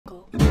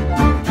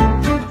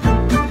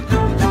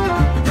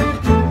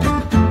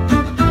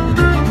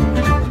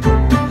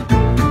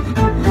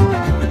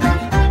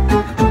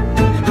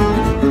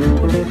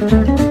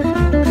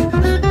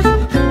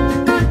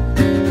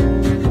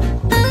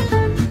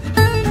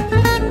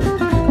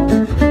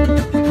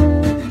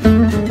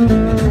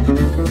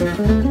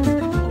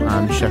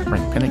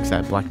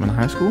at Blackman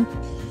High School.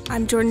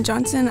 I'm Jordan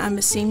Johnson. I'm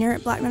a senior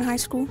at Blackman High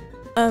School.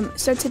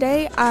 So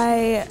today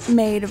I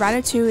made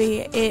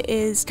ratatouille. It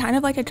is kind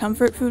of like a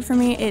comfort food for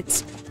me.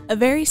 It's a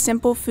very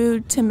simple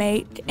food to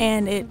make,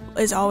 and it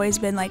has always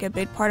been like a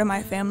big part of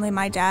my family.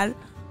 My dad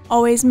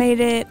always made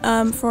it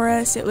for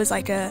us. It was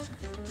like a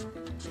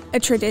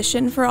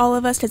tradition for all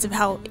of us because of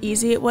how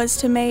easy it was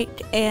to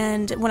make.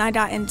 And when I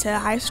got into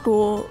high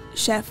school,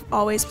 Chef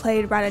always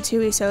played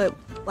ratatouille, so it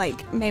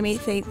like made me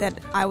think that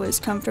I was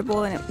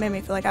comfortable, and it made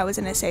me feel like I was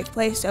in a safe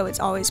place. So it's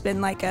always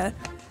been like a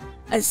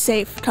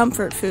safe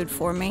comfort food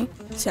for me.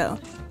 So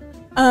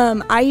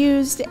I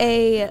used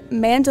a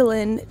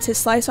mandolin to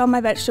slice all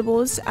my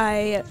vegetables.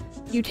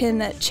 You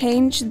can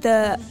change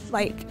the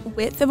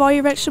width of all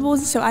your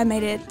vegetables, so I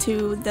made it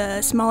to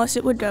the smallest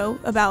it would go,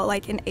 about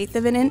like 1/8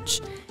 of an inch.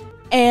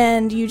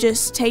 And you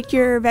just take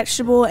your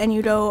vegetable and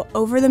you go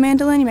over the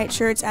mandolin. You make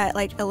sure it's at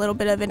like a little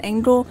bit of an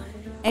angle,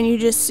 and you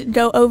just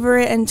go over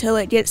it until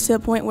it gets to the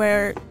point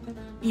where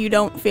you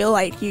don't feel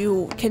like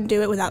you can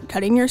do it without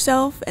cutting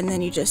yourself, and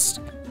then you just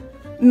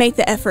make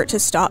the effort to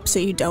stop so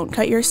you don't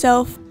cut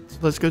yourself. So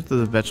let's go to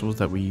the vegetables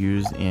that we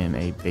use in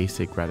a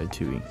basic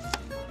ratatouille.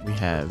 We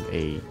have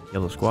a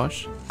yellow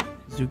squash,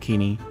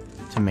 zucchini,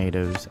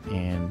 tomatoes,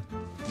 and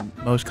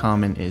most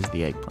common is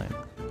the eggplant.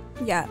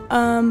 Yeah,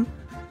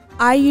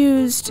 I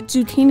used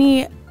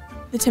zucchini,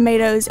 the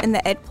tomatoes, and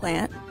the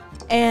eggplant,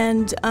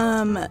 and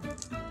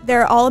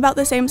they're all about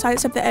the same size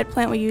except the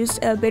eggplant. We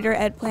used a bigger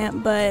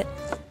eggplant, but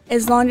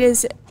as long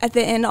as at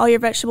the end all your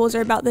vegetables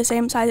are about the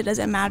same size, it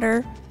doesn't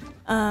matter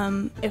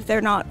if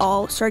they're not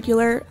all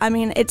circular. I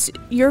mean, it's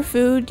your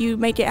food. You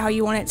make it how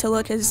you want it to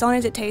look. As long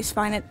as it tastes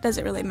fine, it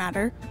doesn't really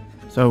matter.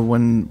 So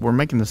when we're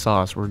making the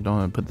sauce, we're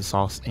going to put the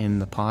sauce in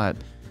the pot.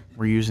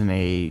 We're using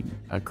a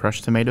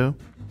crushed tomato,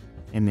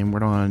 and then we're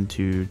going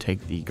to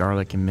take the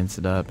garlic and mince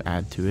it up,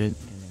 add to it,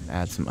 and then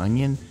add some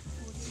onion.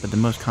 But the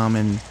most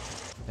common,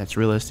 that's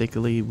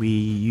realistically, we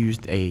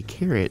used a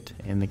carrot,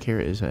 and the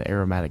carrot is an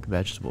aromatic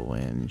vegetable,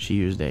 and she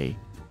used a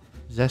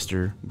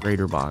zester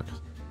grater box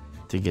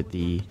to get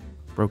the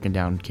broken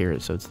down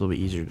carrot, so it's a little bit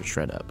easier to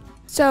shred up.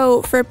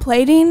 So for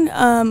plating,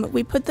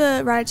 we put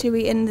the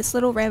ratatouille in this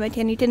little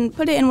ramekin. You can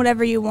put it in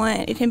whatever you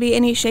want. It can be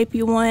any shape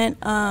you want,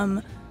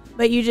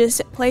 but you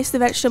just place the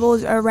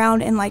vegetables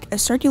around in like a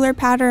circular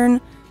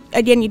pattern.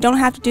 Again, you don't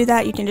have to do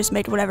that. You can just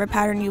make whatever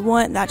pattern you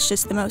want. That's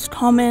just the most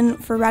common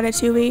for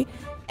ratatouille.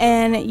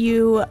 And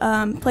you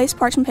place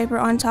parchment paper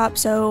on top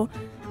so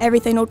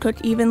everything will cook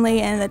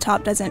evenly and the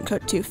top doesn't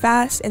cook too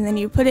fast. And then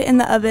you put it in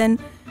the oven.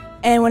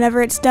 And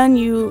whenever it's done,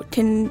 you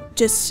can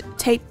just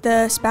take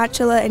the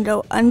spatula and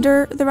go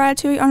under the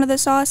ratatouille onto the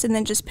sauce, and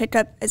then just pick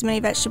up as many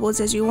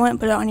vegetables as you want,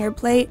 put it on your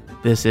plate.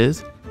 This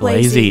is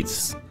Blaze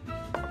Eats.